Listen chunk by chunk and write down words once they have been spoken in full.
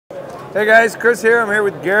Hey guys, Chris here. I'm here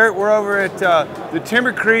with Garrett. We're over at the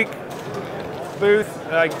Timber Creek booth.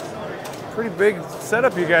 Pretty big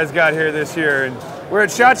setup you guys got here this year, and we're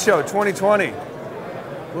at SHOT Show 2020.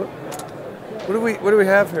 What do we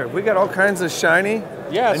have here? We got all kinds of shiny.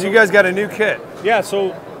 Yeah. And you guys got a new kit. Yeah.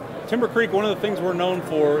 So Timber Creek, one of the things we're known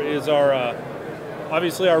for is our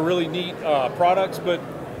obviously our really neat products, but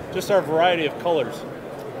just our variety of colors.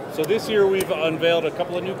 So this year we've unveiled a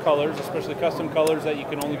couple of new colors, especially custom colors that you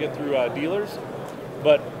can only get through dealers.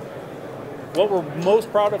 But what we're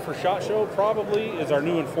most proud of for SHOT Show probably is our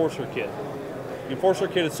new Enforcer kit. The Enforcer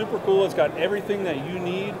kit is super cool. It's got everything that you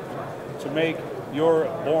need to make your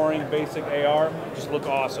boring basic AR just look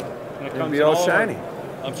awesome. And it comes be all shiny.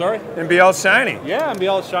 I'm sorry? And be all shiny. Yeah, and be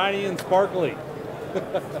all shiny and sparkly.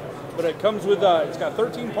 But it comes with, it's got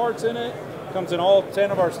 13 parts in it. Comes in all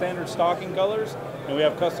 10 of our standard stocking colors, and we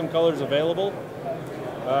have custom colors available.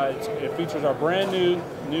 It features our brand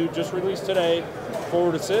new, just released today,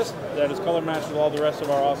 forward assist that is color matched with all the rest of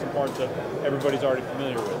our awesome parts that everybody's already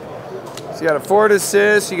familiar with. So you got a forward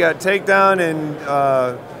assist, you got takedown and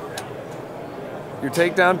your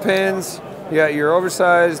takedown pins, you got your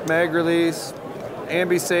oversized mag release,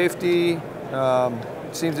 ambi safety,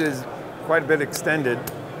 seems it is quite a bit extended.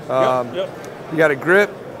 Yep. You got a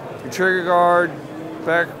grip, your trigger guard,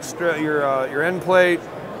 back your end plate,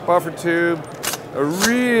 buffer tube, a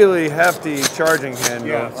really hefty charging handle.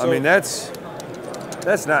 Yeah, so I mean that's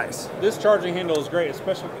nice. This charging handle is great,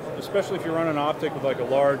 especially if you're running an optic with like a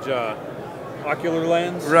large ocular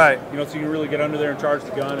lens. Right. You know, so you can really get under there and charge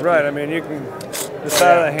the gun. Right. I mean, you can. The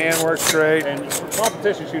side of the hand works great. And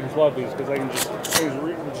competition shooters love these because they can just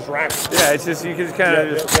wrap it. Yeah, it's just you can just kind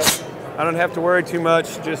of. I don't have to worry too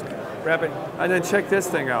much. Just wrap it. And then check this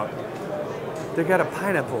thing out. They got a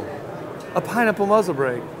pineapple muzzle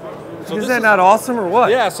brake. So is that not awesome or what?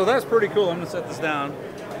 Yeah, so that's pretty cool. I'm gonna set this down.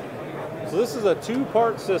 So this is a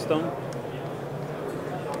 2-part system.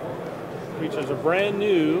 Features a brand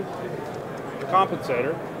new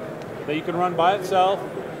compensator that you can run by itself.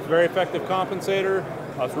 It's a very effective compensator.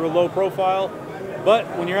 It's real low profile. But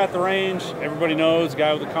when you're at the range, everybody knows the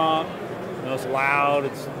guy with the comp. You know, it's loud,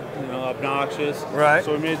 it's obnoxious. Right.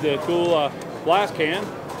 So we made the cool blast can.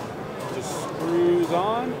 Just screws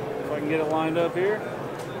on. If I can get it lined up here.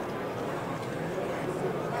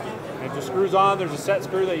 It just screws on. There's a set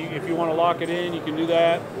screw that if you want to lock it in, you can do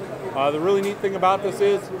that. The really neat thing about this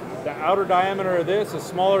is the outer diameter of this is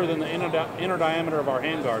smaller than the inner diameter of our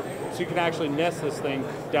handguard. So you can actually nest this thing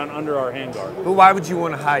down under our handguard. But why would you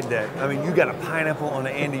want to hide that? I mean, you got a pineapple on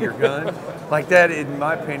the end of your gun. Like that, in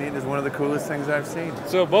my opinion, is one of the coolest things I've seen.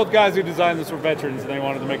 So both guys who designed this were veterans, and they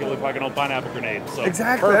wanted to make it look like an old pineapple grenade. So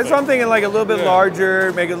exactly. Perfect. That's what I'm thinking, like a little bit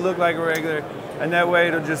larger, make it look like a regular, and that way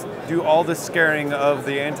it'll just do all the scaring of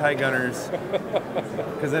the anti-gunners.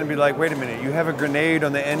 Because then it'd be like, wait a minute, you have a grenade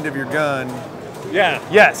on the end of your gun. Yeah.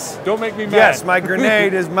 Yes. Don't make me mad. Yes, my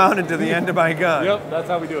grenade is mounted to the end of my gun. Yep, that's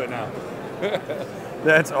how we do it now.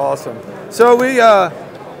 That's awesome. So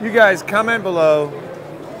you guys comment below.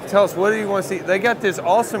 Tell us, what do you want to see? They got this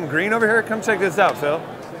awesome green over here. Come check this out, Phil.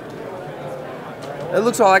 It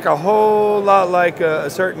looks like a whole lot like a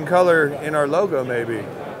certain color in our logo, maybe.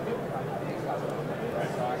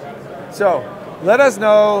 So let us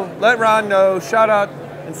know, let Ron know, shout out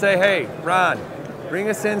and say, hey, Ron, bring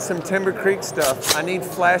us in some Timber Creek stuff. I need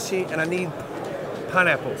flashy and I need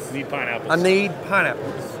pineapples. Need pineapples. I need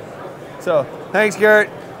pineapples. So thanks, Garrett.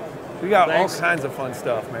 We got all kinds of fun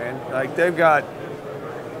stuff, man. Like they've got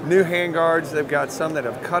new handguards. They've got some that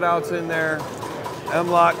have cutouts in there.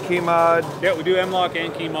 M-Lock, key mod. Yeah, we do M-Lock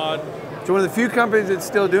and key mod. It's one of the few companies that's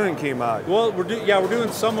still doing key mod. Well, we're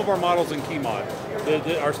doing some of our models in key mod.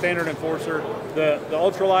 Our standard Enforcer, the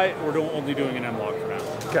ultralight, we're only doing an M-Lock for now.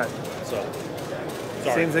 Okay. So,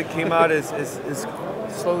 sorry. Seems like key mod is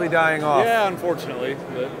slowly dying off. Yeah, unfortunately,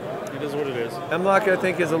 but it is what it is. M-Lock, I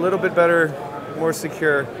think, is a little bit better, more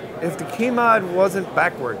secure. If the key mod wasn't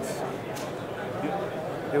backwards,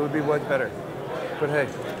 it would be much better. But hey.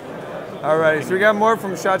 All right, so we got more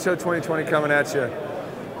from SHOT Show 2020 coming at you.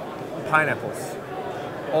 Pineapples.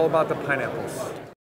 All about the pineapples.